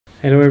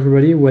Hello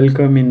everybody,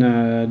 welcome in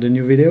the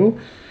new video.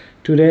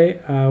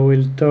 Today I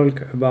will talk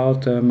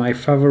about my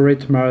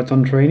favorite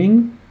marathon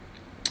training.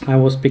 I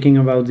was speaking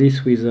about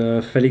this with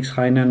Felix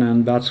Reinen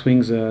and Bart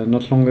Swings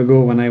not long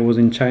ago when I was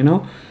in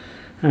China,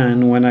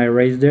 and when I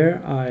raced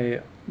there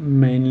I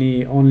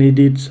mainly only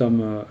did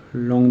some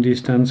long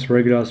distance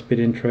regular speed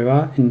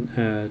interval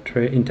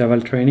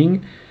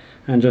training,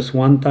 and just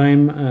one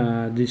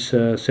time this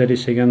 30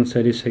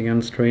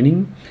 seconds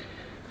training.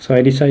 So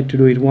I decided to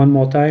do it one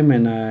more time,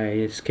 and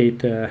I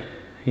skate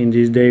in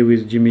this day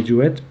with Jimmy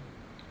Jouet.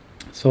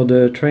 So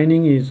the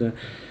training is a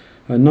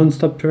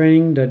non-stop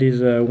training that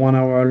is 1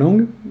 hour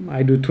long.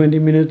 I do 20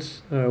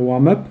 minutes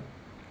warm-up,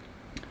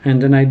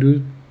 and then I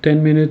do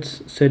 10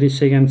 minutes 30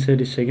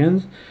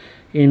 seconds,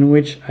 in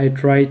which I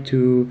try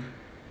to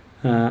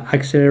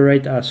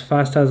accelerate as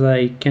fast as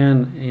I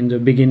can in the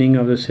beginning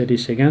of the 30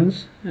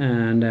 seconds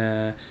and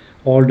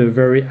all the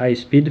very high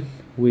speed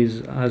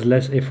with as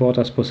less effort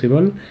as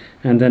possible,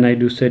 and then I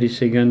do 30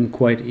 seconds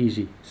quite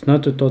easy. It's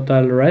not a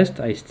total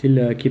rest, I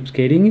still keep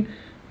skating,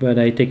 but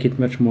I take it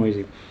much more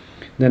easy.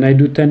 Then I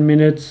do 10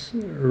 minutes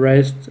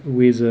rest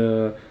with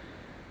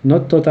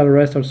not total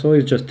rest also,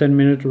 it's just 10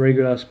 minutes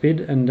regular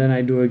speed, and then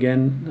I do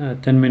again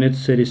 10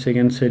 minutes 30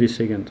 seconds,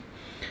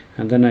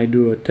 and then I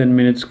do a 10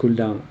 minutes cool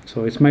down.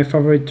 So it's my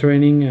favorite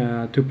training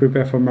to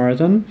prepare for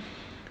marathon,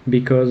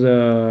 because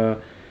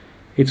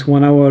it's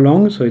 1 hour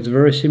long, so it's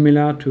very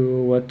similar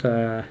to what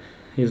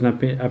is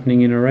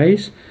happening in a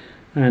race,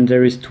 and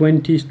there is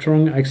 20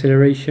 strong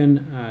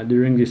acceleration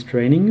during this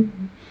training.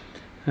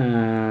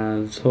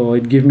 So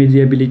it gives me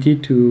the ability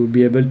to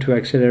be able to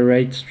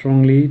accelerate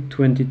strongly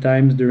 20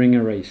 times during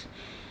a race.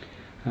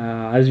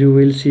 As you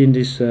will see in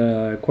this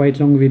quite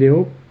long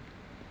video,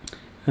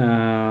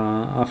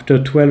 after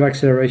 12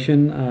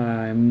 acceleration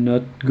I'm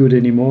not good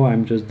anymore,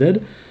 I'm just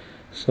dead.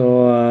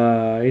 So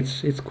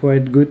it's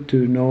quite good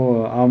to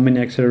know how many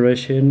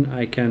acceleration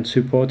I can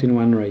support in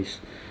one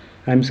race.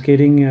 I'm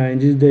skating in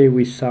this day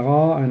with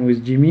Sarah and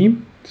with Jimmy.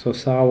 So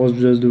Sarah was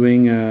just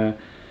doing a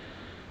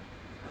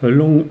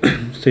long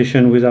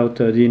session without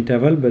the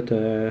interval, but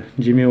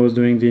Jimmy was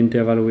doing the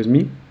interval with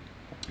me.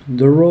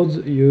 The roads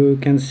you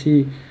can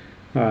see,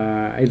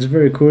 it's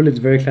very cool, it's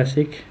very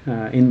classic.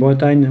 In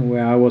Bretagne,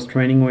 where I was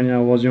training when I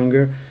was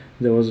younger,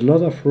 there was a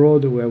lot of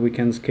road where we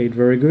can skate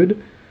very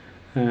good,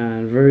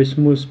 and very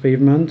smooth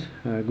pavement,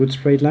 good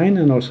straight line,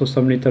 and also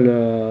some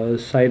little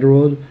side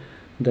road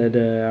that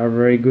are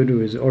very good,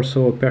 with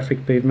also a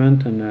perfect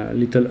pavement and a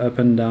little up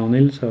and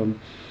downhill. So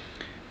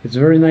it's a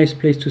very nice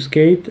place to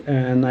skate,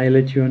 and I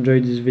let you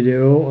enjoy this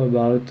video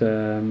about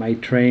my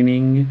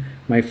training,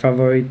 my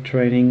favorite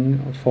training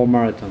for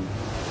marathon.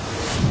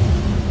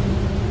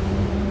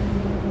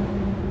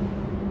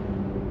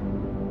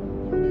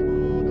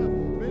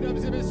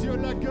 Mesdames et messieurs,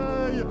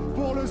 l'accueil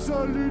pour le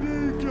seul,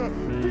 l'unique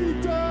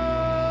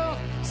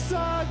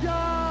Sagan.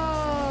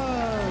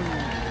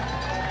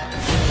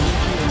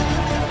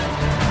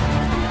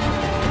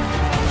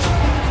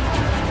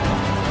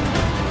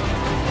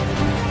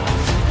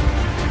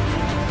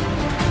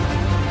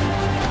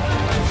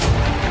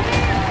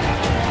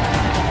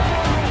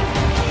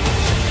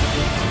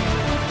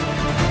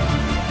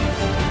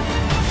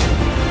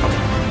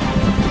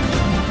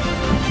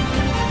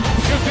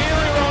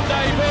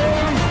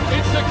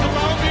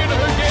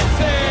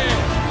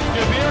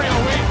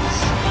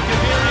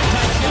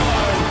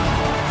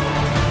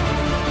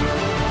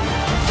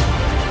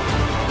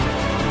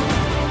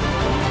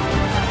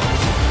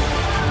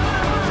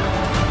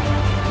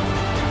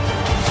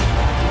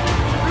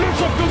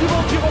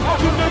 Qui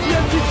remporte une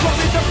 9e victoire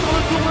d'étape sur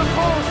le Tour de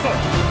France.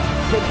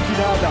 Quelle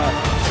finale!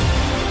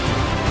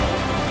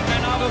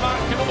 Another man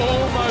can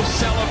almost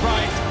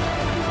celebrate.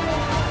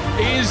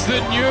 Is the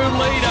new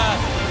leader.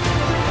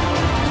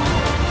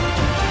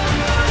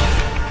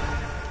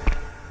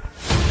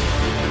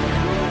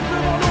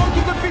 Devant le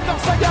retour de Peter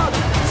Sagan.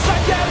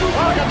 Sagan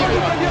ouvre la voie de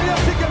Gaviria,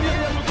 c'est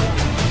Gaviria.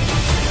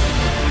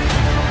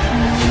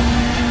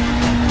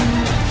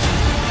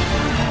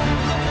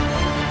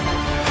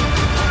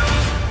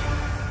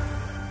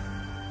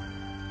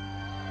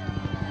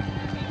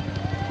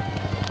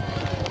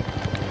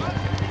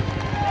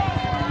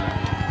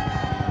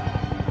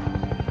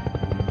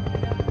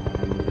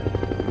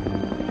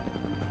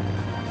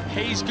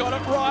 He's got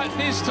it right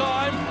this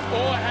time,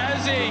 or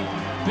has he?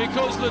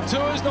 Because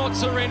Latour's not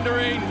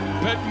surrendering,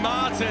 but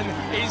Martin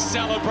is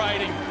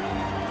celebrating.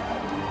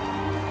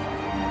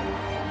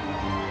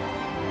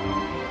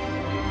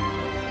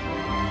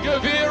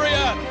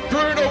 Gaviria,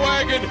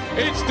 Groenewegen,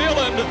 it's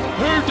Dylan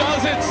who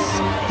does it.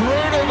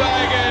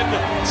 Groenewegen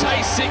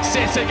tastes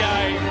success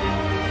again.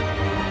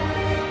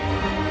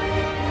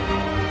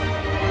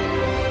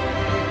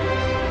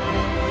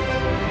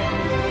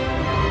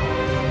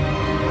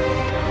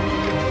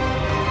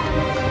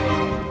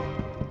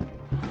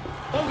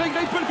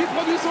 Greipel qui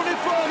produit son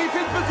effort, il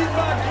fait une petite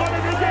vague.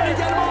 Groenewegen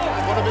également.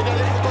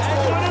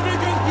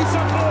 Groenewegen qui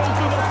s'impose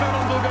devant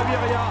Fernando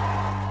Gaviria.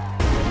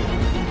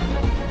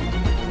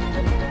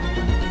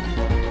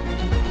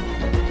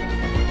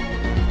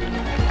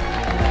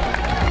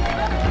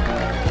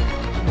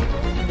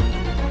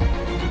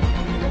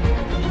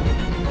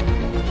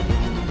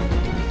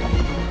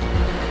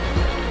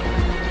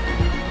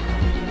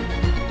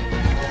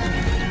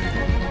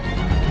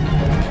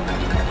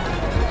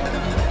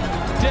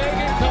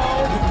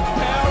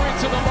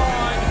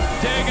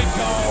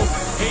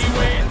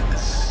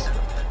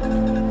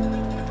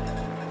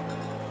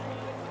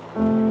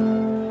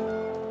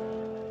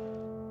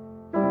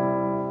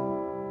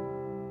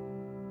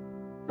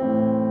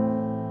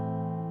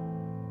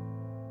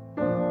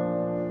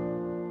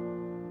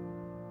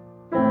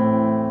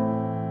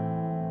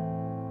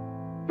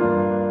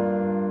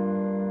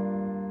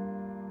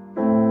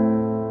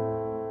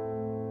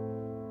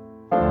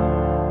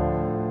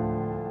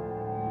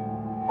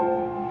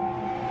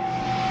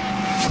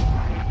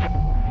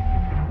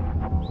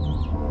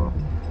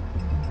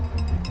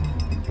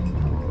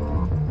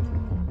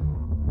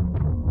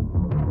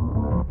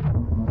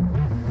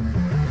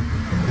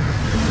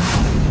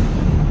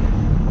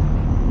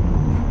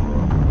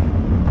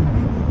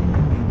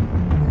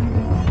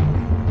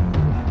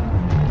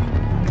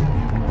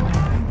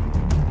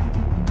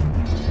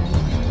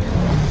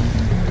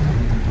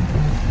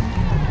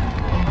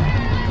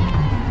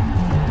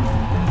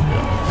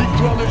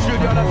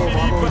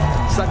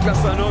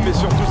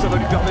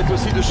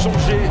 ainsi de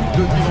changer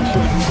de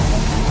dimension.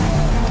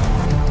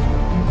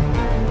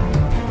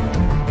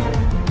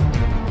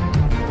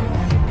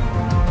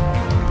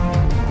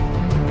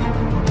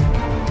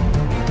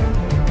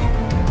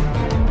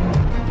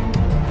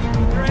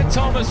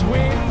 Thomas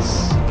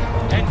wins,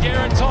 and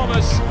Geraint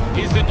Thomas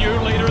is the new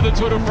leader of the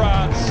Tour de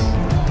France.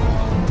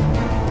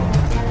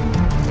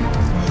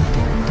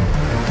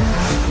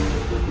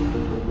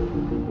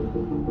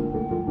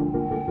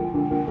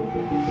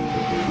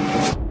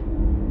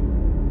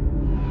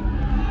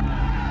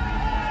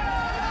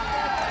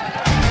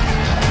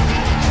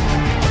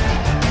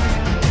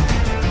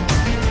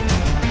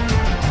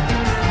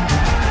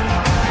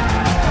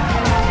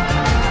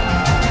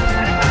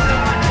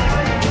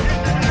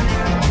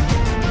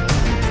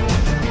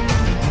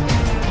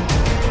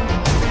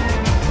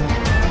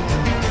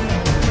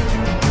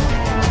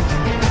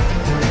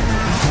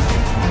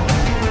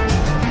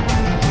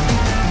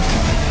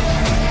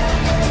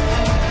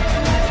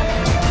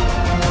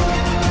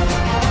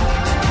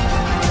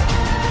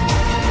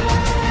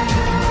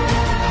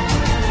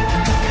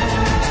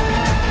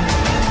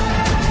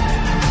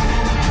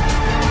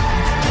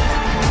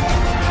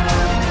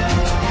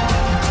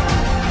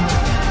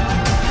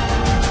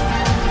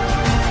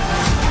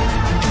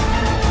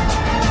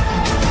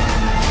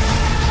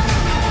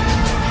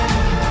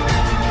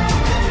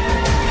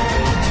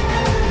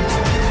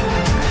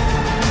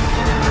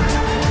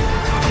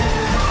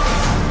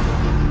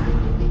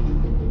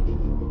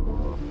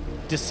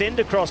 Descend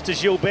across to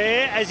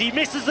Gilbert as he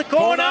misses the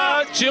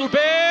corner.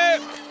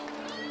 Gilbert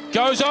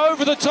goes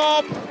over the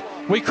top.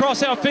 We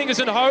cross our fingers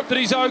and hope that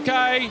he's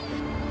okay.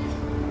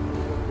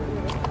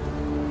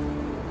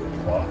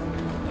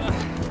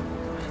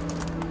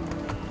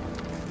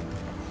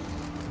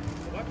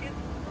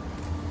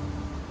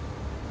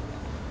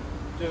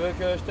 Tu veux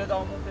que je t'aide à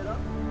remonter là?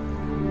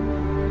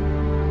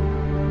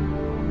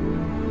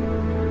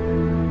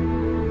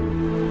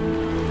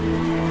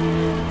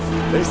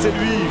 Et c'est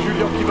lui,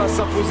 Julien, qui va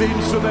s'imposer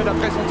une semaine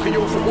après son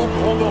triomphe au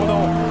Grand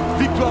Bornand.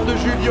 Victoire de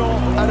Julien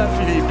à la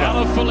Philippe.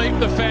 Philippe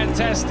the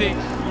Fantastic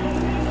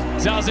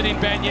does it in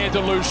Bagnères de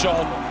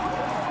Luchon.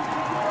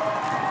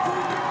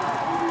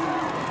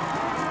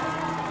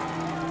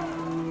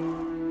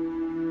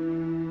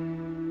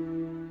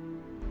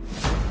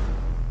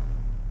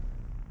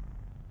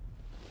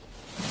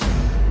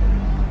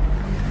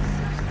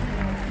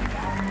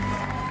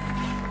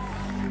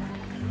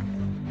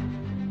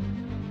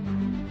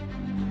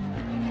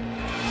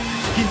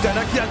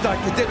 Quintana qui attaque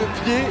dès le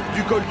pied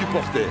du col du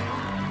Portet.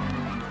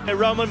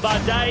 Roman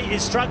Bardet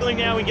is struggling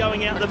now in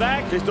going out the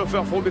back.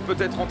 Christopher Froome est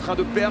peut-être en train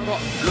de perdre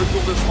le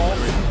Tour de France.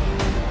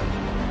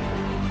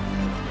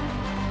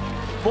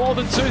 More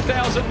than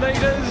 2,000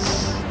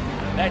 meters.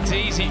 That's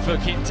easy for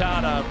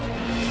Quintana.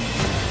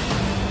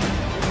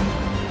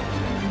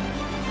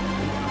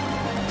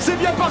 C'est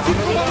bien parti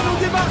pour Arnaud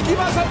Démarre qui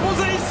va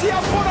s'imposer ici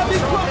à fond la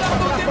victoire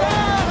d'Arnaud Démarre.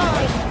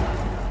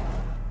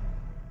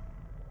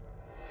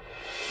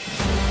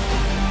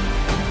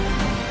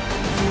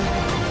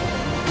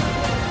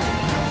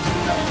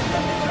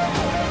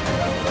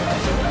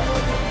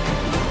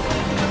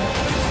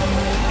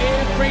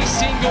 Every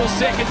single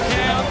second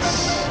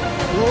counts.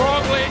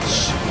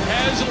 Roglic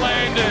has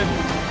landed.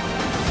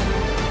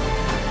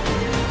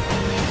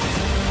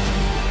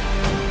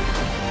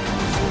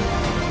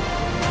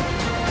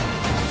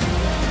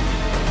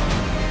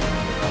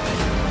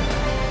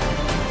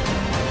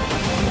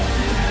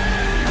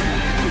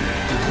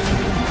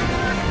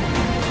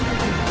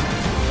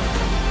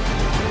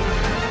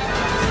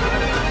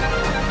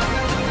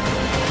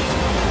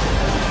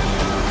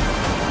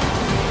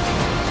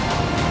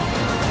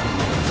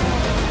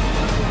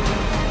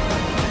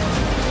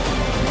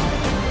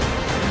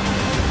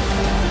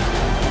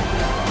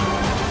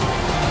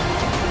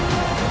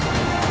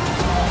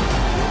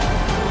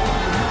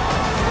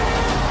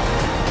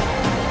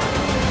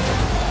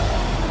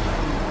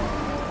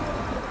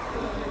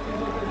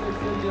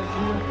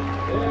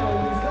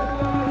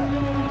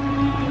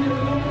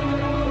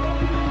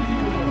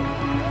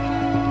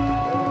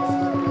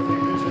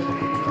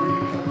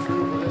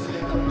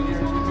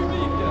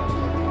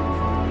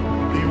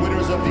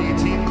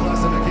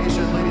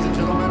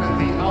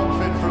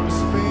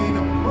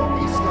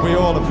 We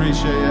all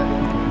appreciate it.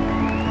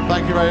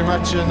 Thank you very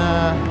much and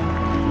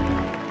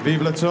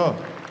vive le Tour.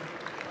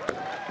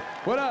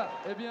 Voilà,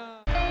 eh bien...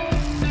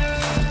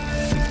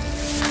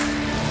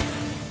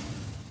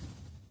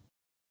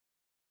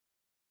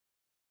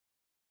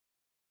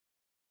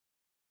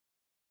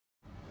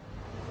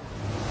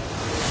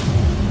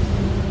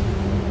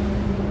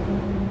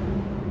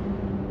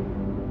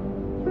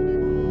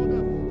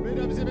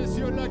 Mesdames et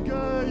messieurs,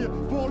 l'accueil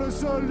pour le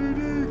seul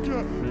unique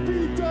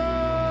Peter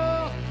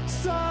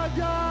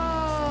Sagan.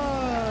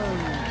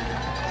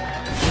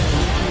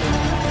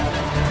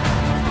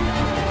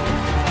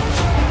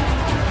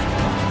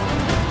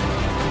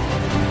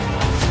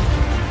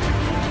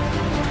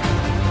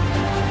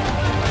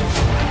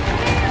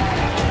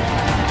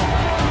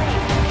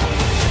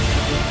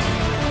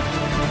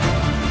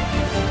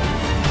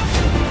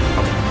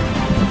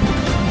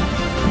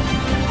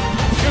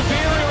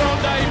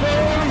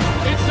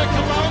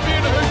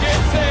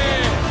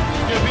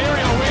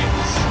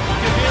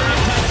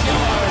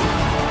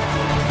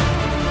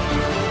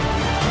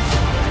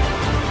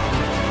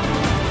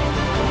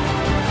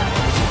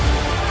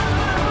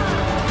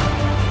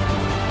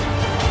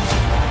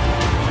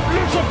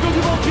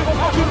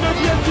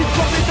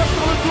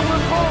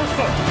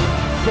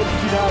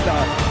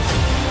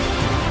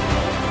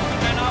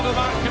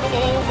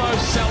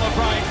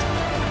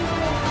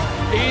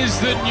 is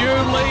the new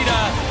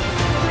leader.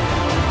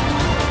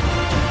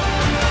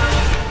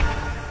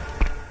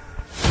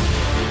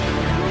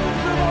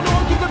 Devant le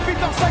retour de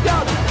Peter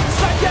Sagan.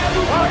 Sagan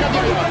ou pas,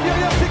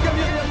 Gaviria, c'est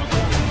Gaviria.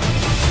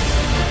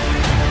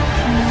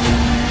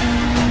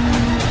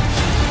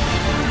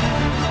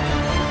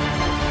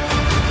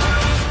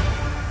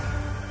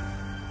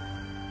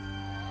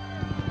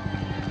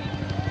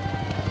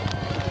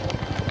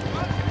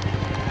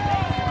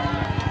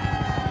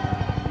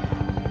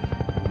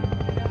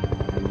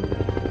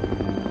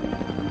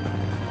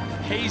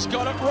 He's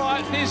got it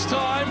right this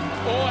time,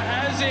 or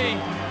has he?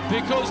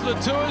 Because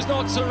Latour's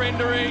not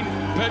surrendering,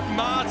 but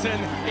Martin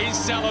is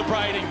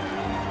celebrating.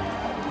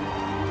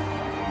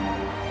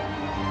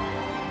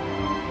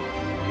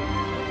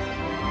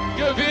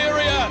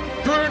 Gaviria,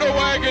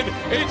 Groenewegen,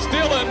 it's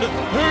Dylan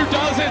who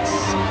does it.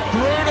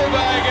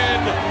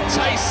 Groenewegen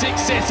tastes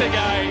success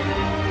again.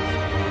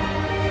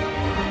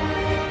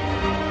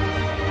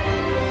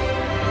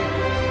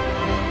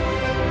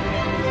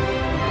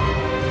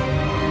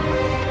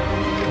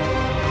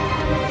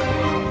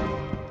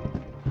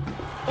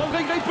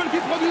 Qui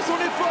produit son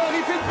effort,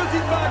 il fait une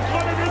petite vague.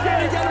 Groenewegen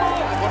également.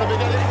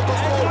 Groenewegen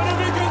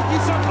qui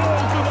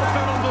s'impose devant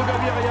Fernando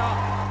Gaviria.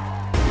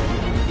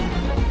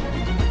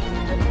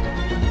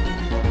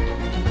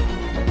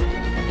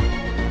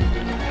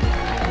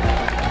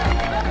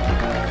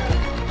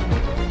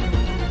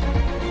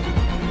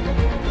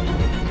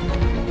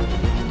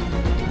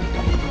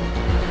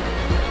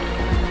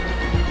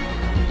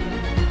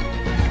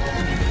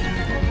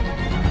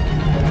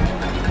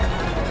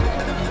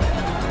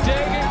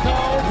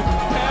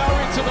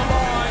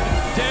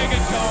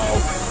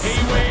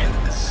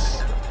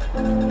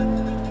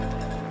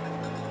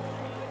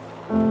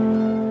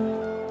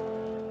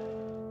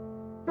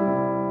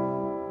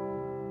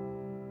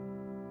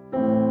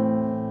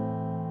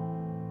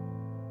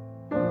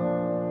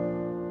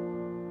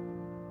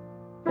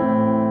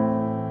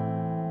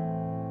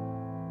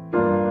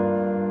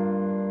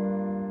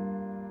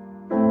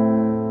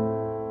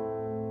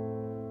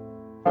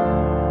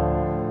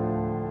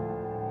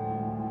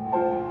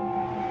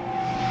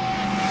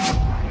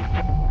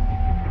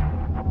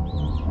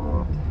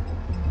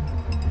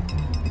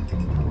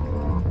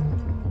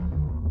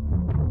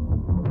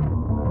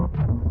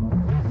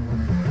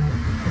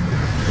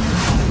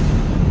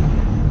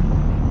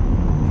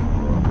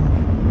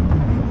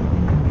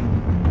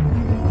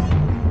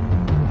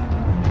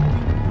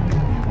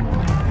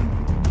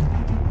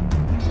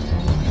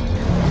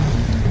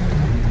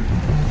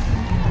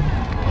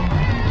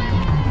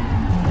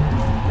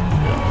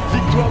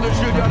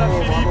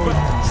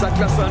 Ça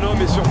classe un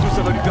homme et surtout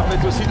ça va lui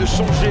permettre aussi de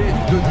changer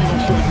de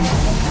dimension.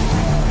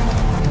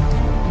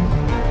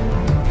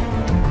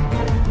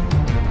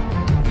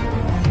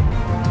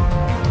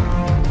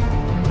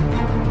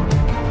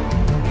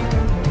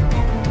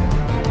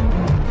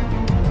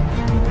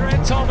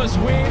 Geraint Thomas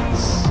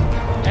wins,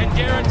 and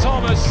Geraint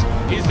Thomas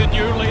is the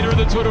new leader of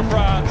the Tour de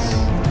France.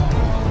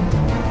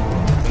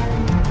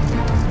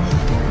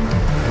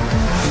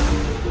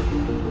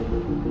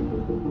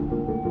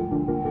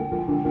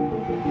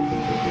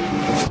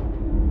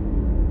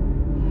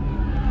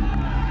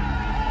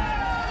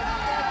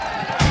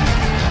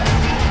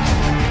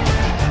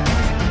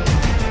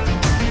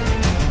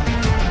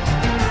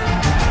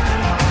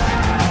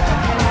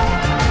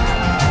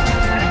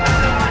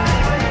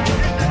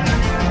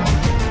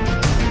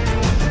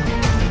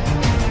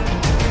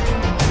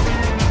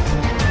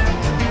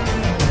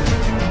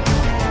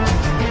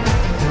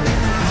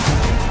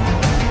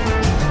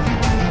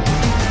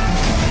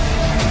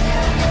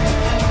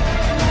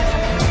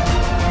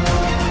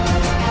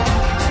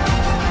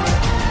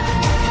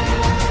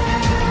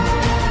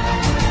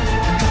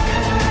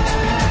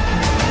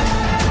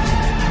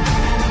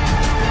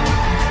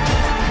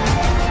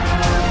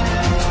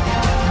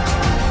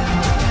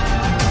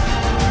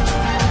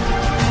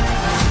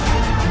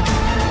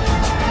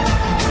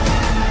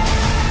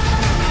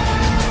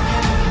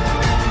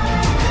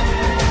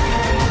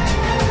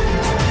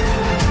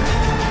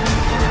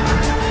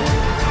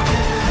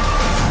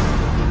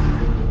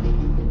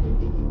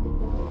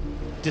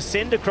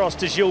 Descend across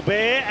to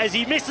Gilbert as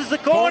he misses the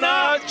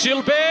corner.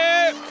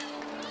 Gilbert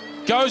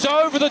goes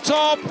over the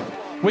top.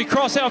 We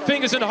cross our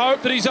fingers and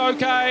hope that he's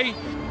okay.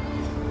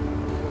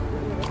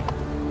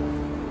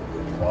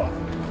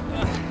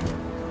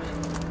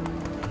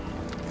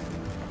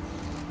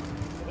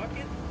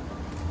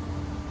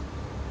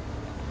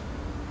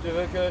 Tu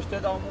veux que je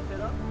t'aide à remonter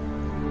là?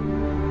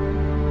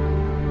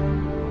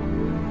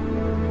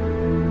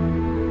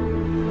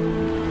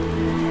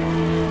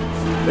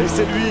 Et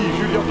c'est lui,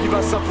 Julien, qui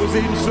va s'imposer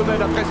une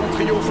semaine après son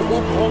triomphe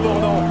au Grand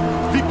Bornand.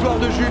 Victoire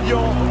de Julien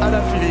à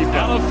la Philippe.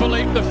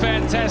 Alaphilippe the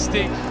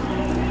Fantastic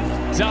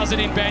does it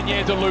in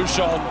Bagnères de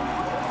Luchon.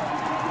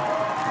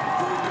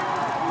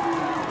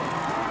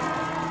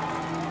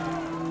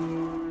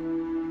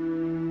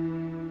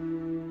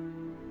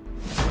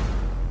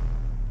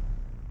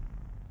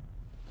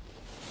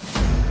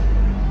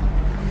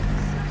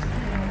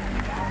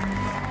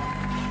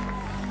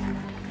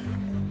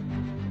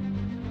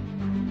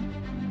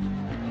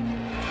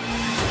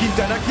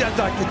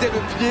 l'attaque était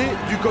le pied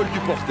du col du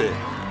Portet.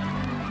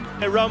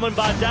 Roman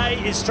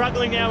Bardet is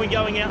struggling now in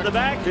going out the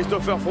back.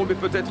 Christopher Froome est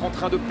peut-être en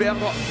train de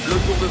perdre le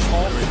Tour de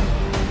France.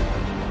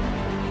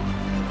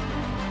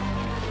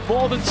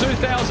 More than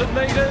 2,000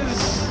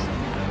 meters.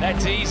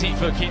 That's easy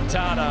for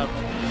Quintana.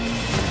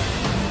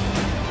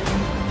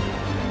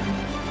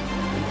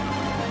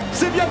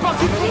 C'est bien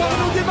parti pour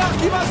Arnaud Démarre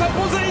qui va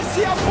s'imposer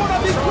ici après la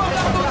victoire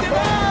d'Arnaud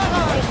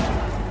Démarre.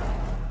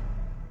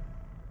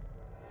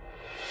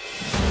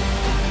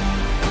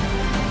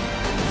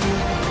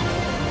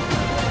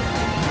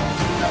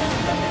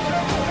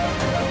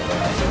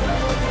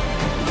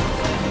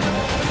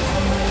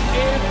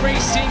 Every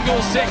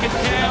single second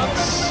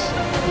counts.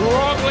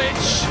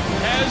 Roglic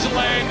has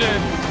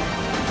landed.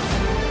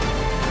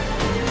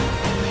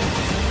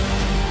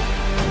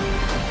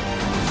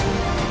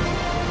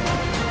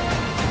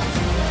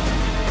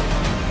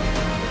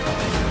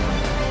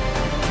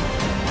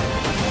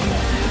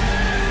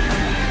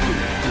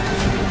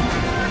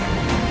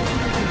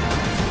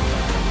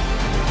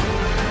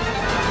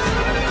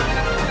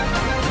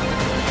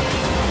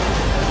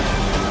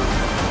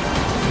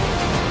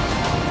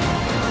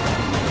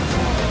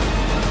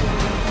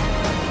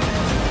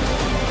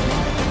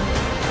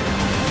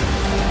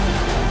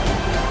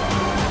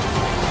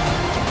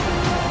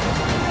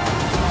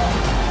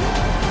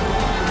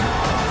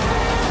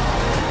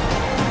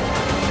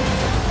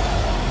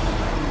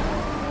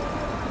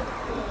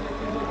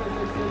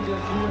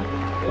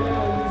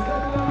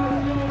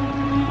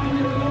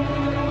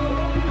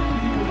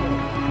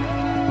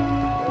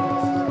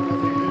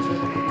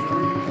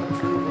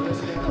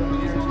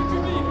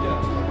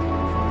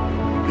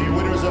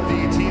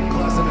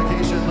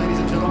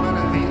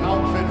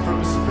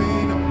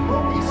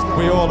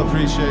 We all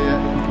appreciate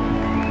it.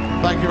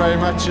 Thank you very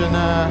much and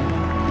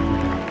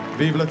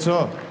vive le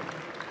Tour.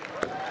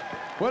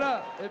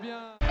 Voilà, eh bien...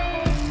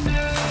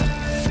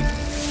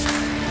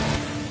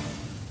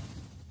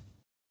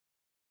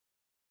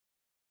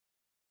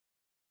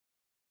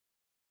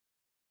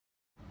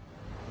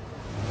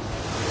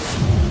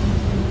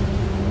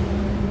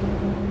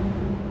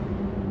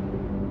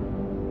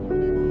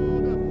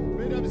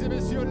 Mesdames et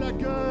messieurs,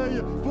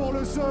 l'accueil pour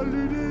le seul,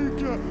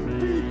 l'unique,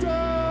 Peter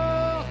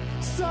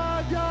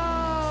Sagan.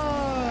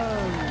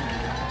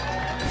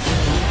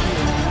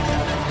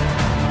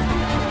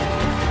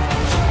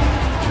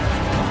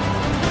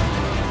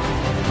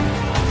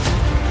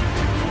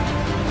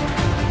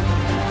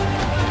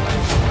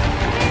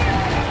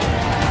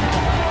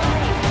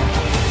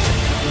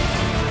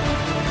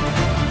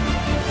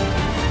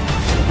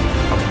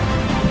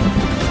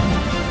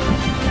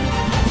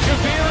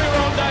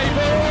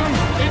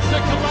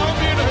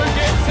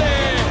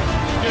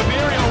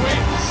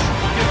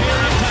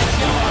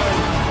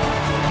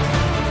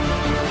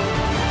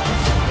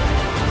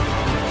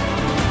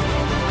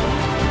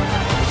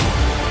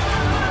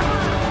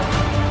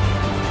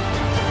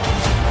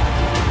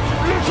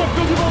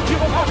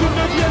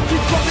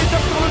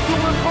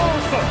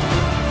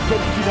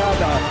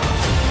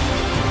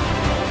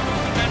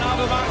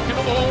 Another man can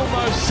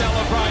almost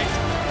celebrate.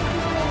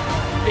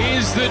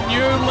 Is the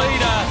new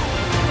leader.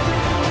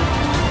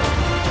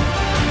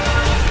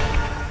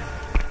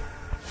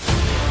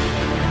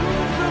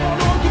 Le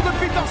retour de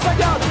Peter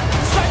Sagan.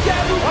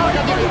 Sagan ou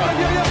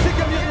Gaviria, c'est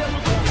Gaviria.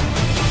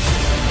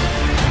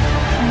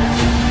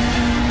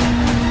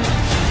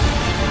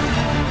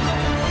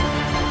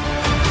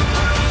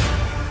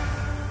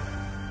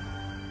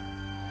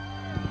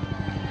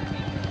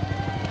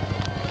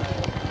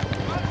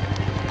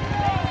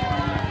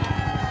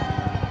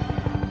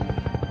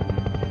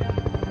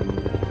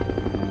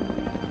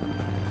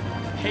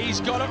 He's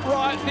got it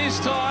right this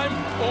time,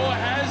 or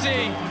has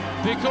he?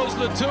 Because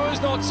Latour's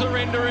not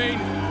surrendering,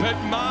 but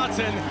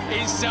Martin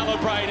is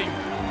celebrating.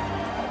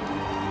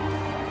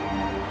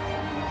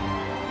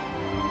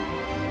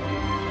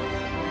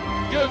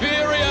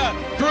 Gaviria,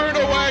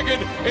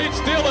 Groenewegen, it's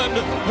Dylan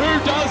who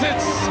does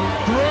it.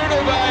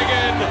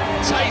 Groenewegen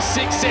tastes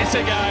success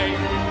again.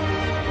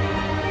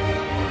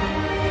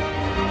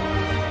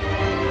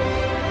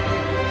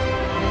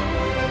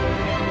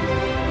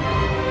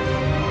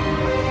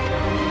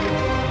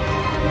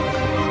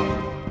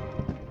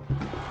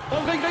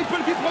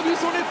 Qui produit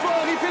son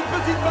effort, il fait une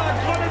petite vague.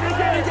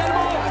 Groenewegen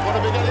également.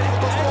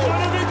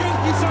 Groenewegen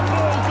qui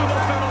s'impose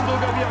devant Fernando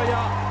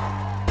Gaviria.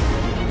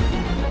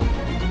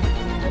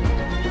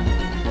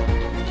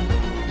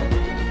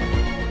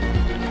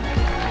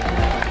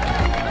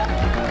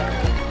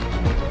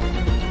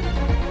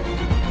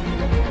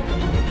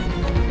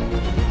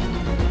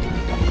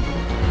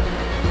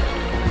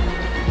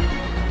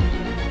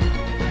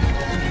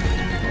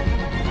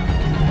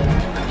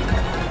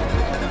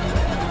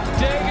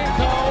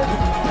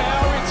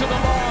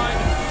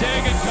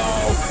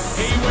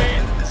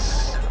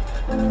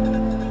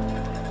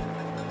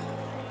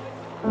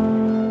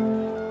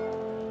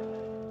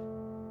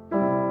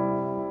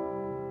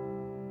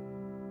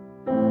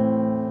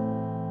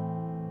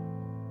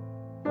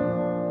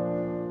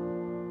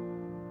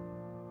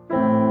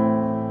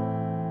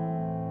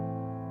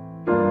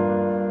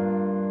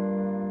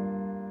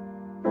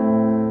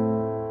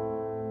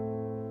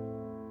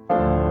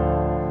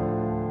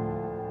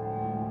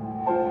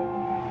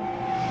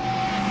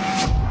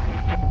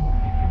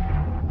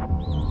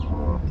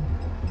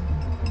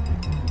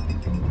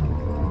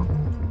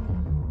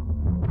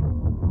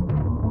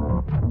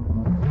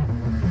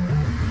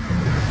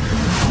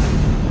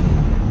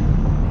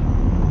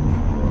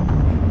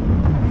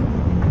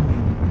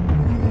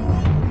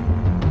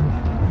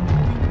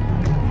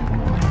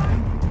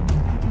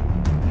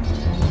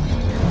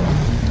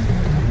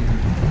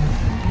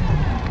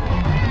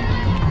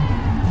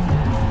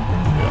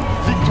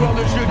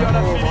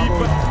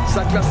 Philippe.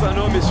 Ça classe un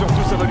homme et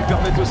surtout ça va lui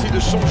permettre aussi de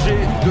changer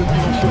de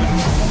dimension.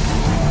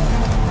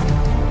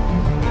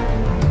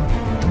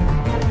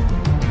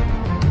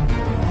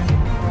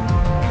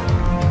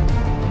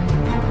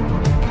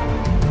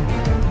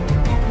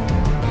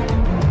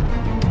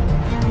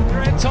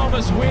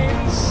 Thomas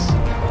wins,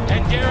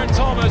 and Geraint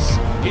Thomas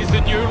is the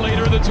new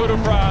leader of the Tour de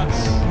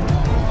France.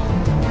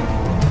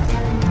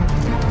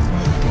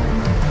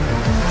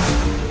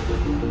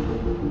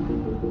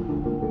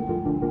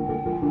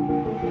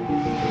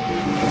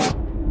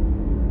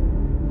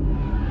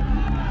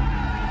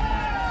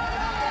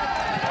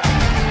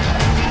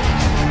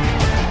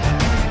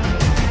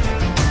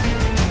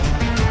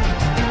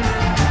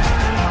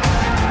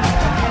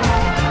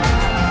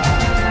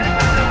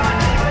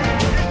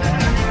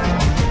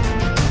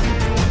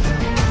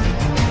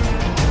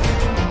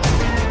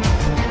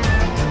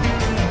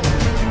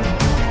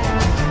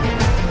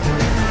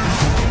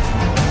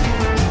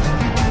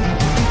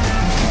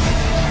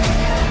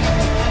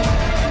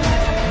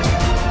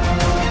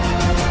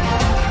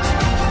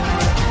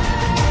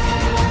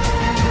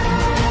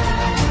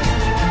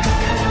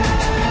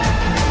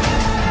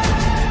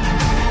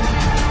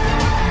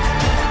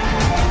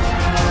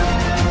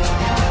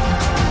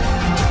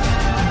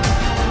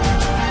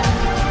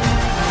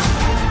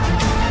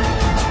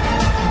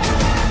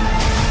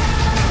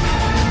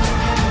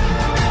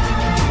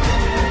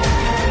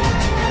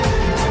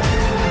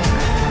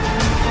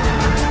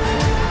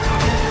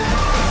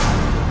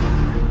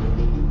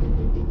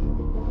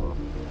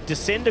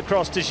 Descend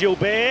across to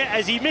Gilbert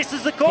as he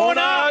misses the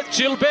corner.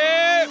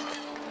 Gilbert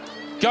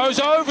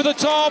goes over the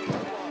top.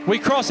 We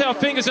cross our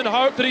fingers and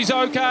hope that he's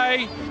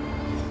okay.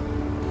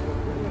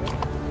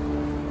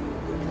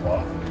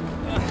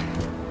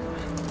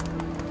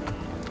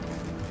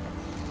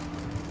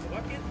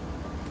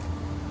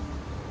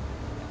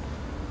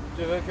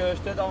 Tu veux que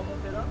je t'aide à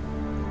remonter là?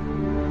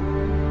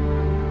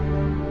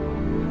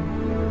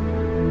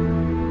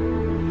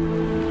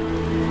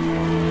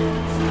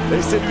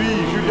 Et c'est lui,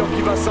 Julien,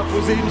 qui va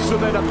s'imposer une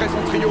semaine après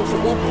son triomphe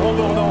au Grand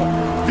Bornand.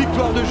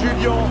 Victoire de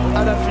Julien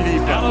à la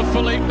Philippe.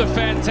 Philippe the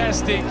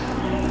Fantastic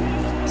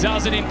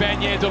does it in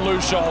Bagnères de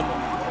Luchon.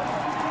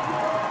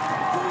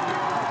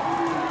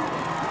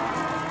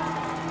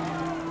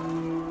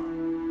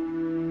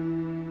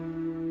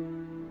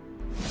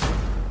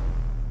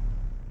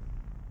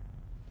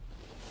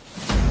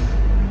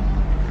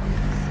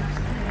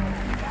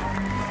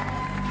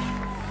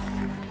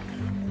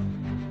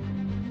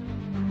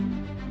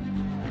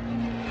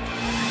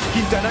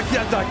 Quintana qui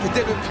attaque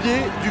dès le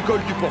pied du col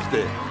du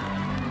Portet.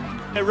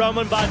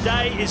 Roman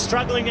Bardet is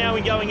struggling now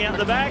and going out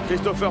the back.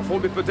 Christopher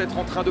Froome est peut-être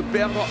en train de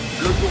perdre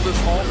le Tour de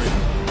France.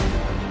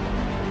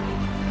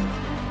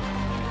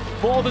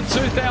 More than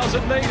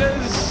 2,000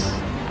 meters.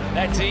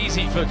 That's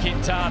easy for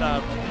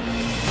Quintana.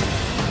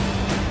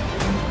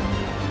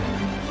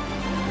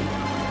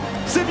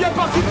 C'est bien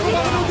parti pour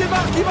Arnaud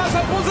Démarre qui va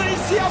s'imposer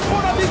ici à fond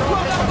la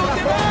victoire d'Arnaud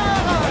Démarre.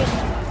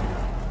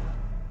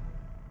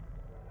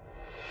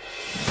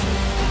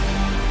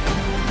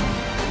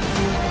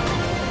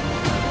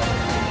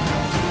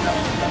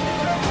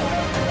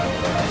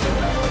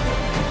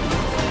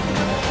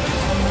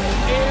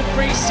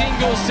 Every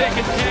single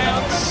second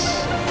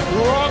counts.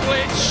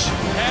 Roglic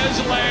has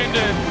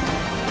landed.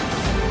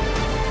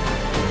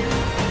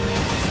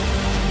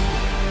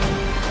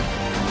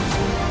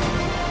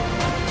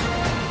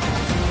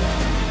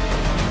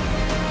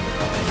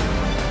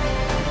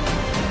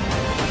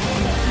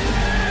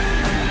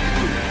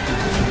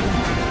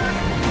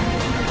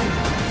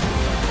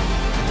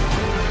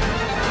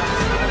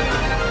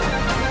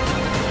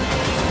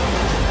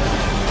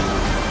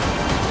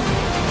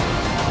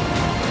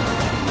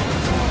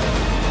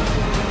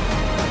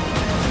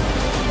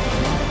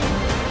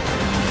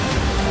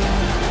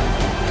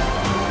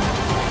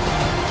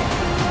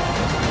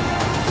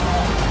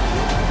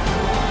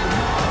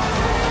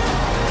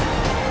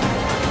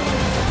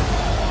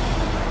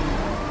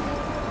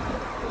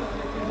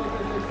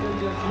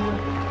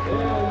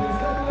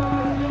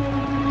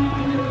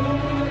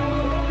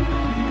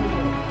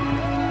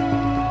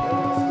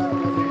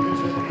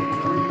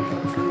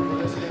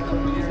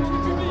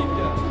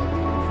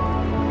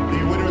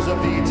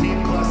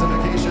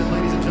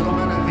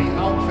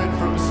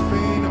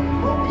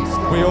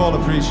 We all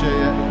appreciate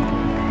it.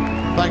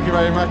 Thank you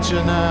very much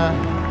and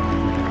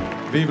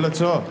vive le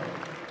Tour.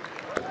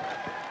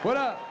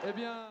 Voilà, eh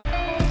bien...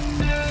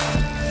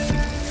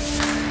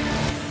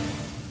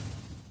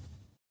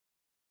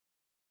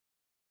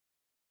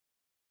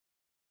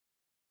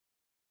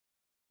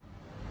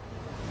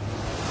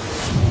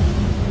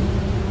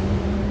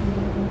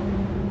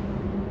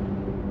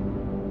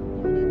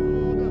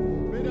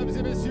 Mesdames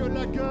et messieurs,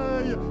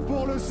 l'accueil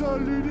pour le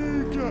seul,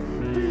 l'unique,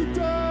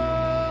 Peter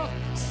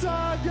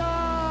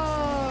Sagan.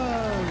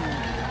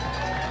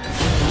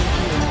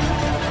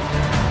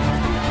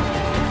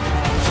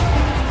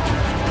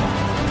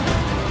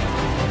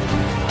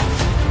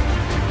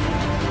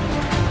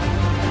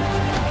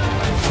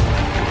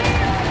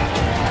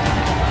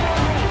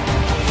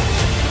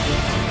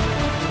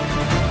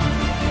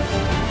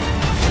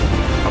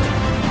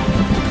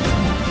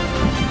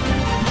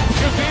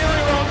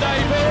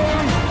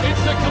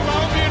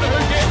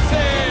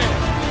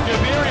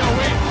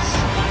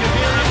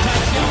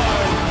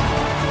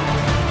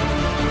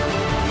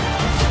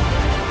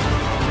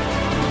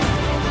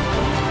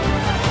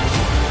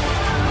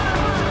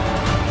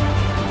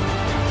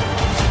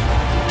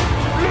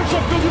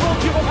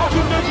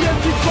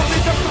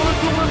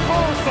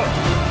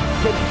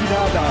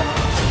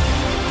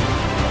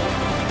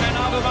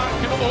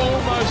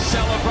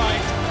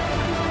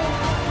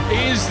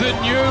 is the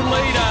new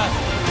leader.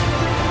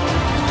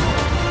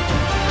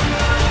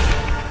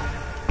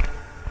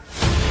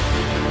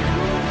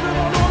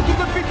 Devant le retour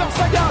de Peter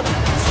Sagan.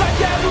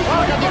 Sagan ou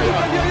pas,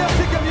 Gaviria,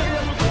 c'est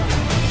Gaviria.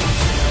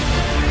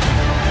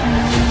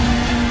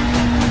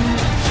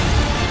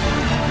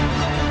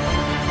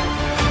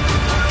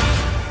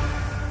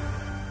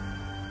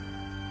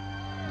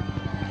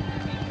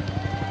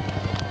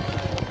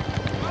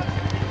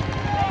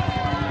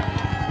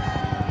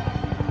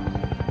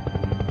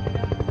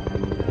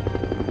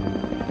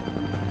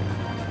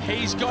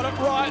 He's got it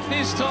right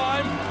this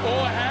time,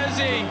 or has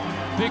he?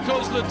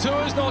 Because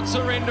Latour's not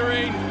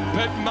surrendering,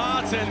 but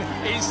Martin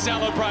is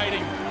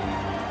celebrating.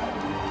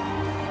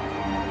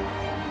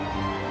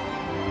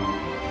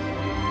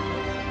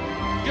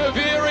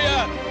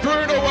 Gaviria,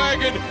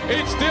 Groenewegen,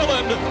 it's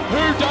Dylan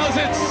who does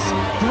it.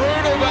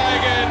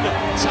 Groenewegen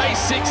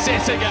tastes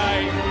success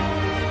again.